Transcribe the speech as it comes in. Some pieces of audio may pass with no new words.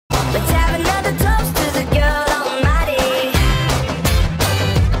Let's have another toast to the girl almighty.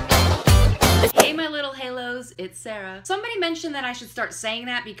 Hey my little halos, it's Sarah. Somebody mentioned that I should start saying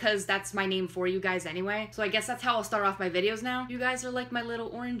that because that's my name for you guys anyway. So I guess that's how I'll start off my videos now. You guys are like my little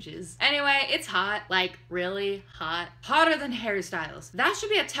oranges. Anyway, it's hot, like really hot. Hotter than Harry Styles. That should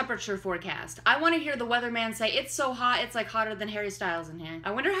be a temperature forecast. I want to hear the weatherman say it's so hot it's like hotter than Harry Styles in here.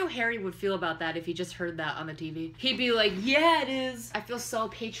 I wonder how Harry would feel about that if he just heard that on the TV. He'd be like, yeah it is. I feel so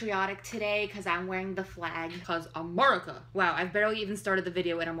patriotic today because I'm wearing the flag. Because America. Wow, I've barely even started the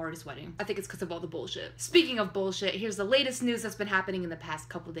video and I'm already sweating. I think it's because of all the bullshit. Speaking of bullshit, here's the latest news that's been happening in the past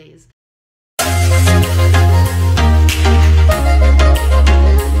couple days.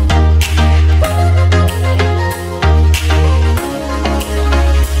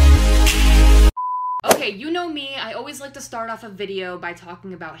 Okay, you know me, I always like to start off a video by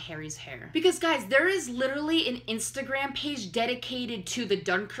talking about Harry's hair. Because guys, there is literally an Instagram page dedicated to the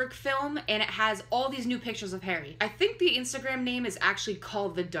Dunkirk film and it has all these new pictures of Harry. I think the Instagram name is actually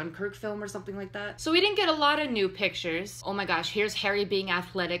called the Dunkirk film or something like that. So we didn't get a lot of new pictures. Oh my gosh, here's Harry being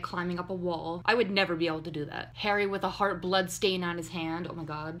athletic, climbing up a wall. I would never be able to do that. Harry with a heart blood stain on his hand. Oh my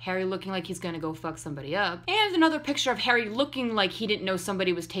god. Harry looking like he's gonna go fuck somebody up. And another picture of Harry looking like he didn't know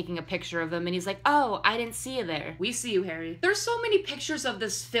somebody was taking a picture of him and he's like, oh, I didn't see you there. We see you, Harry. There's so many pictures of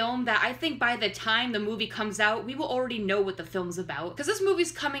this film that I think by the time the movie comes out, we will already know what the film's about. Because this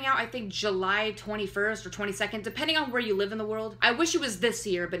movie's coming out, I think, July 21st or 22nd, depending on where you live in the world. I wish it was this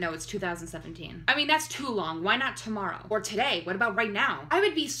year, but no, it's 2017. I mean, that's too long. Why not tomorrow? Or today? What about right now? I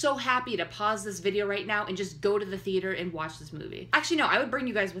would be so happy to pause this video right now and just go to the theater and watch this movie. Actually, no, I would bring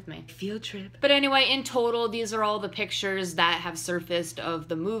you guys with me. Field trip. But anyway, in total, these are all the pictures that have surfaced of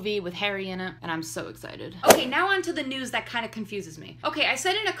the movie with Harry in it, and I'm so excited. Okay, now on to the news that kind of confuses me. Okay, I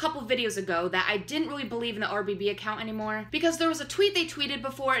said in a couple videos ago that I didn't really believe in the RBB account anymore because there was a tweet they tweeted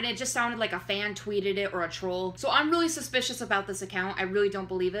before and it just sounded like a fan tweeted it or a troll. So I'm really suspicious about this account. I really don't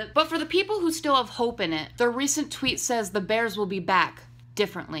believe it. But for the people who still have hope in it, their recent tweet says the Bears will be back.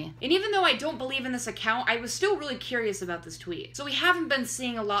 Differently. And even though I don't believe in this account, I was still really curious about this tweet. So we haven't been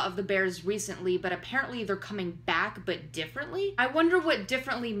seeing a lot of the Bears recently, but apparently they're coming back, but differently? I wonder what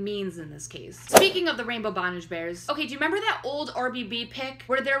differently means in this case. Speaking of the Rainbow Bondage Bears, okay, do you remember that old RBB pic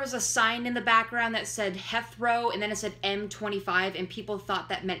where there was a sign in the background that said Heathrow and then it said M25 and people thought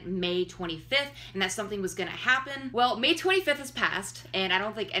that meant May 25th and that something was gonna happen? Well, May 25th has passed and I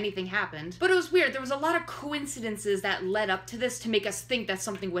don't think anything happened, but it was weird. There was a lot of coincidences that led up to this to make us think that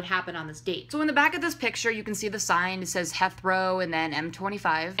something would happen on this date. So in the back of this picture, you can see the sign. It says Heathrow and then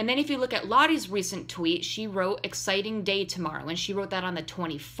M25. And then if you look at Lottie's recent tweet, she wrote exciting day tomorrow, and she wrote that on the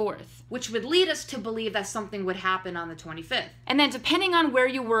 24th, which would lead us to believe that something would happen on the 25th. And then depending on where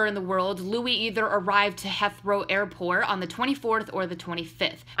you were in the world, Louis either arrived to Heathrow Airport on the 24th or the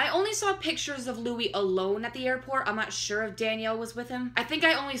 25th. I only saw pictures of Louis alone at the airport. I'm not sure if Danielle was with him. I think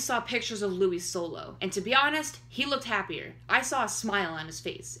I only saw pictures of Louis solo. And to be honest, he looked happier. I saw a smile on his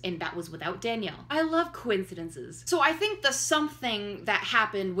face, and that was without Danielle. I love coincidences. So I think the something that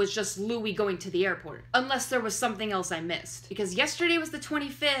happened was just Louis going to the airport, unless there was something else I missed. Because yesterday was the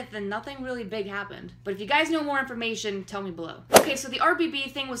 25th and nothing really big happened. But if you guys know more information, tell me below. Okay, so the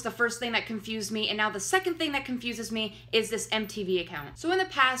RBB thing was the first thing that confused me, and now the second thing that confuses me is this MTV account. So in the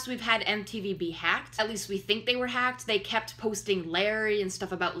past, we've had MTV be hacked. At least we think they were hacked. They kept posting Larry and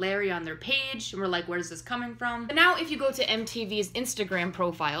stuff about Larry on their page, and we're like, where's this coming from? But now if you go to MTV's Instagram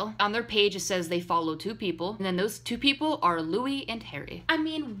profile, on their page it says they follow 2 people, and then those 2 people are Louis and Harry. I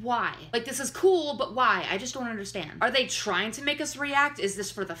mean, why? Like, this is cool, but why? I just don't understand. Are they trying to make us react? Is this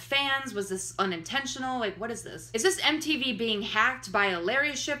for the fans? Was this unintentional? Like, what is this? Is this MTV being hacked by a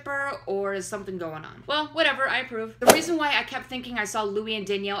Larry shipper, or is something going on? Well, whatever, I approve. The reason why I kept thinking I saw Louis and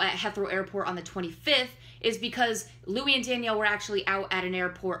Danielle at Heathrow Airport on the 25th is because Louis and Danielle were actually out at an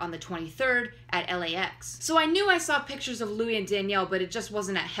airport on the 23rd at LAX. So I knew I saw pictures of Louis and Danielle, but it just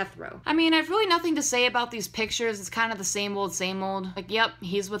wasn't at Heathrow. I mean, I've really nothing to say about these pictures. It's kind of the same old, same old. Like, yep,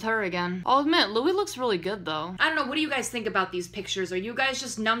 he's with her again. I'll admit, Louis looks really good though. I don't know, what do you guys think about these pictures? Are you guys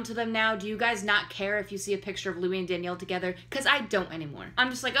just numb to them now? Do you guys not care if you see a picture of Louis and Danielle together? Because I don't anymore.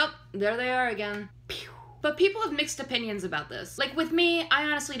 I'm just like, oh, there they are again. Pew. But people have mixed opinions about this. Like with me, I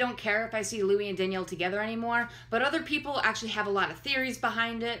honestly don't care if I see Louis and Danielle together anymore, but other people actually have a lot of theories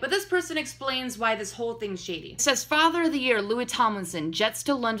behind it. But this person explains why this whole thing's shady. It says, Father of the Year Louis Tomlinson jets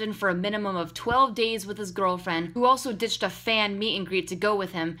to London for a minimum of 12 days with his girlfriend, who also ditched a fan meet and greet to go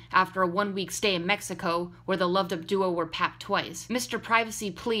with him after a 1-week stay in Mexico, where the loved-up duo were papped twice. Mr.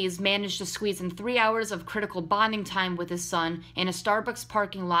 Privacy Please managed to squeeze in 3 hours of critical bonding time with his son in a Starbucks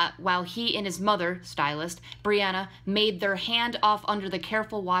parking lot while he and his mother, stylist, stylist, Brianna, made their hand off under the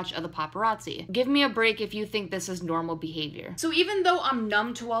careful watch of the paparazzi. Give me a break if you think this is normal behavior. So even though I'm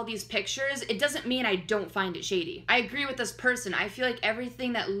numb to all these pictures, it doesn't mean I don't find it shady. I agree with this person. I feel like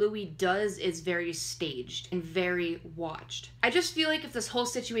everything that Louis does is very staged and very watched. I just feel like if this whole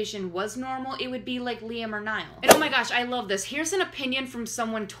situation was normal, it would be like Liam or Niall. And oh my gosh, I love this. Here's an opinion from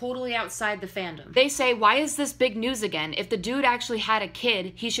someone totally outside the fandom. They say, why is this big news again? If the dude actually had a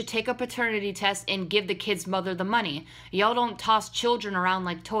kid, he should take a paternity test and give the kid's mother the money. Y'all don't toss children around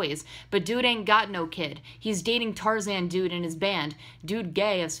like toys, but dude ain't got no kid. He's dating Tarzan dude in his band. Dude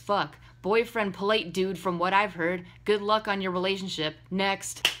gay as fuck. Boyfriend polite dude from what I've heard. Good luck on your relationship.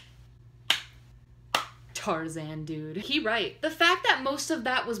 Next. Tarzan dude. He right. The fact that most of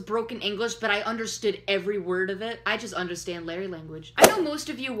that was broken English, but I understood every word of it, I just understand Larry language. I know most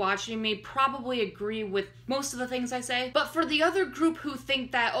of you watching me probably agree with most of the things I say, but for the other group who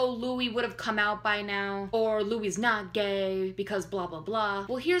think that, oh, Louis would have come out by now, or Louis not gay because blah, blah, blah,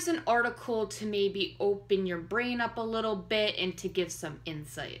 well, here's an article to maybe open your brain up a little bit and to give some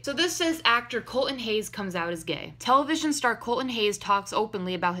insight. So this says actor Colton Hayes comes out as gay. Television star Colton Hayes talks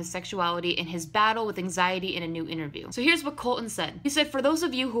openly about his sexuality and his battle with anxiety in a new interview. So here's what Colton said. He said, for those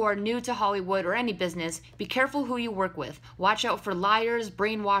of you who are new to Hollywood or any business, be careful who you work with. Watch out for liars,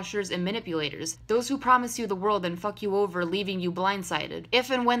 brainwashers, and manipulators. Those who promise you the world and fuck you over, leaving you blindsided.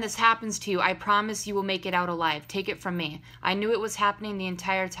 If and when this happens to you, I promise you will make it out alive. Take it from me. I knew it was happening the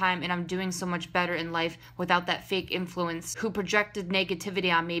entire time, and I'm doing so much better in life without that fake influence who projected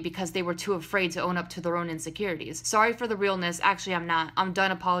negativity on me because they were too afraid to own up to their own insecurities. Sorry for the realness. Actually, I'm not. I'm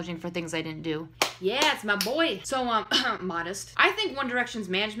done apologizing for things I didn't do. Yeah, it's my boy. So, modest. I think One Direction's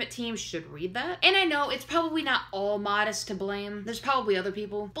management team should read that. And I know it's probably not all Modest to blame. There's probably other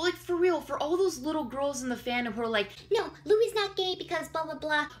people. But like, for real, for all those little girls in the fandom who are like, no, Louis not gay because blah, blah,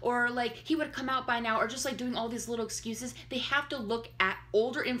 blah. Or like, he would have come out by now. Or just like doing all these little excuses. They have to look at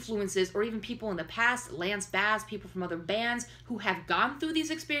older influences or even people in the past, Lance Bass, people from other bands who have gone through these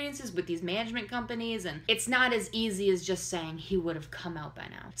experiences with these management companies. And it's not as easy as just saying he would have come out by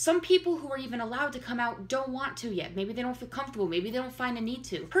now. Some people who are even allowed to come out don't want to yet. Maybe they don't feel comfortable. Maybe they don't find a need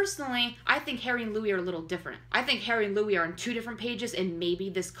to. Personally, I think Harry and Louis are a little different. I think Harry and Louis are on two different pages, and maybe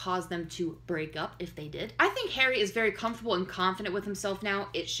this caused them to break up if they did. I think Harry is very comfortable and confident with himself now.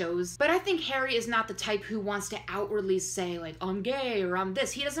 It shows. But I think Harry is not the type who wants to outwardly say like, I'm gay or I'm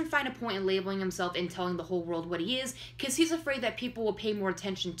this. He doesn't find a point in labeling himself and telling the whole world what he is because he's afraid that people will pay more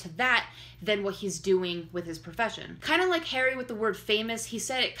attention to that than what he's doing with his profession. Kind of like Harry with the word famous, he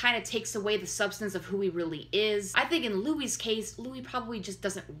said it kind of takes away the substance of who he really is. I think in Louis's case, Louis probably just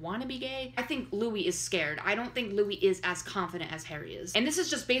doesn't want to be gay. I think Louis is scared. I don't think Louis is as confident as Harry is. And this is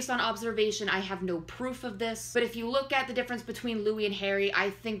just based on observation. I have no proof of this. But if you look at the difference between Louis and Harry, I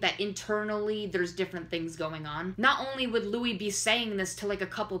think that internally there's different things going on. Not only would Louis be saying this to like a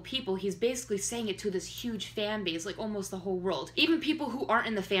couple people, he's basically saying it to this huge fan base, like almost the whole world. Even people who aren't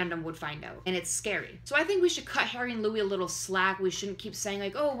in the fandom would find out. And it's scary. So I think we should cut Harry and Louis a little slack. We shouldn't keep saying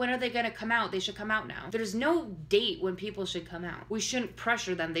like, oh, when are they gonna come out? They should come out now. There's no date when people should come out. We shouldn't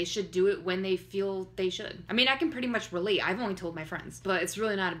pressure them. They should do it when they feel they should. I mean, I can pretty much relate. I've only told my friends, but it's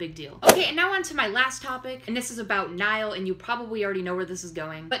really not a big deal. Okay, and now on to my last topic, and this is about Niall, and you probably already know where this is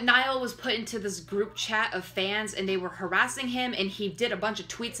going. But Niall was put into this group chat of fans, and they were harassing him, and he did a bunch of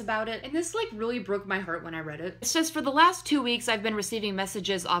tweets about it, and this like really broke my heart when I read it. It says, for the last 2 weeks, I've been receiving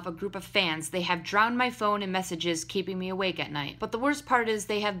messages off a group of fans. They have drowned my phone in messages, keeping me awake at night. But the worst part is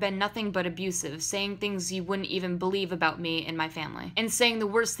they have been nothing but abusive, saying things you wouldn't even believe about me and my family, and saying the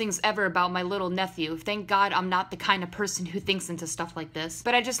worst things ever about my little nephew. Thank God I'm not the kind of person who thinks into stuff like this.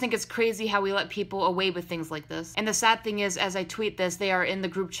 But I just think it's crazy how we let people away with things like this. And the sad thing is, as I tweet this, they are in the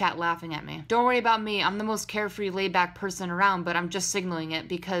group chat laughing at me. Don't worry about me. I'm the most carefree, laid-back person around, but I'm just signaling it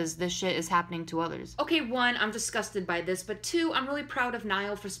because this shit is happening to others. Okay, 1, I'm disgusted by this, but 2, I'm really proud of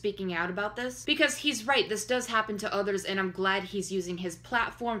Niall for speaking out about this because he's right. This does happen to others, and I'm glad he's using his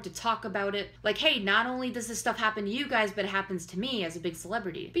platform to talk about it. Like, hey, not only does this stuff happen to you guys, but it happens to me as a big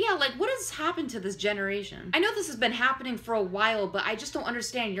celebrity. But yeah, like, what has happened to this generation? I know this has been happening for a while, but I just don't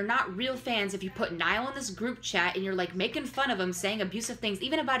understand. You're not real fans if you put Niall in this group chat and you're like making fun of him, saying abusive things,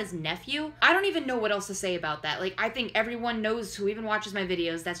 even about his nephew. I don't even know what else to say about that. Like, I think everyone knows who even watches my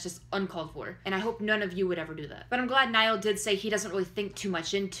videos that's just uncalled for, and I hope none of you would ever do that. But I'm glad Niall did say he doesn't really think too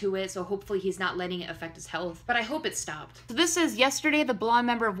much into it, so hopefully he's not letting it affect his health, but I hope it stopped. So this is yesterday, the blonde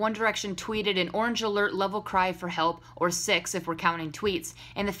member of One Direction tweeted an orange alert level cry for help, or 6 if we're counting tweets,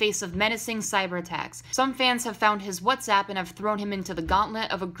 in the face of menacing cyber attacks. Some fans have found his WhatsApp and have thrown him into the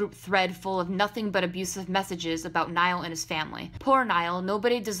gauntlet of a group thread full of nothing but abusive messages about Niall and his family. Poor Niall,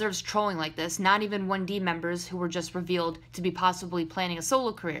 nobody deserves trolling like this, not even 1D members who were just revealed to be possibly planning a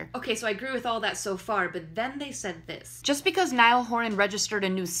solo career. Okay, so I agree with all that so far, but then they said this. Just because Niall Horan registered a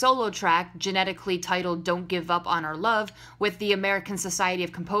new solo track, genetically titled Don't Give Up on Our Love, with the American Society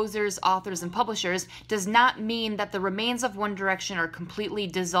of Composers, Authors, and Publishers, does not mean that the remains of One Direction are completely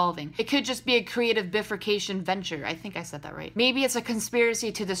dissolving. It could just be a creative bifurcation venture. I think I said that right. Maybe it's a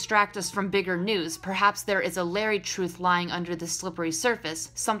conspiracy to distract us from bigger news. Perhaps there is a Larry truth lying under the slippery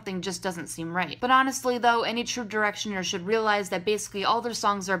surface. Something just doesn't seem right. But honestly though, any true Directioner should realize that basically all their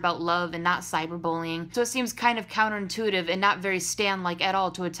songs are about love and not cyberbullying, so it seems kind of counterintuitive and not very Stan-like at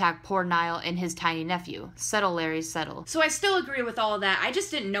all to attack poor Niall and his tiny nephew. Settle, Larry, settle. So I still agree with all of that. I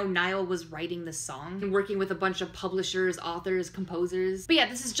just didn't know Niall was writing this song and working with a bunch of publishers, authors, composers. But yeah,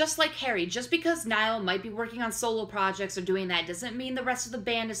 this is just like Harry. Just because Niall might be working on solo projects or doing that doesn't mean the rest of the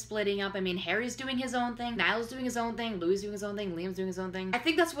band is splitting up. I mean, Harry's doing his own thing, Niall's doing his own thing, Louis doing his own thing, Liam's doing his own thing. I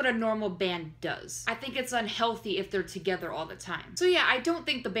think that's what a normal band does. I think it's unhealthy if they're together all the time. So yeah, I don't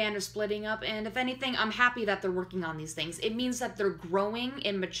think the band is splitting up, and if anything, I'm happy that they're working on these things. It means that they're growing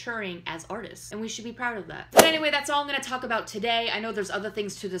and maturing as artists, and we should be proud of that. But anyway, that's all I'm gonna talk about today. I know there's other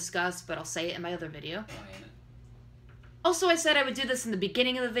things to discuss, but I'll say it in my other video. Also, I said I would do this in the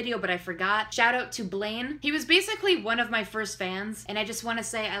beginning of the video, but I forgot. Shout out to Blaine. He was basically one of my first fans, and I just want to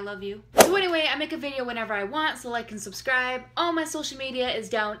say I love you. So anyway, I make a video whenever I want, so like and subscribe. All my social media is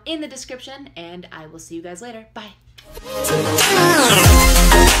down in the description, and I will see you guys later. Bye.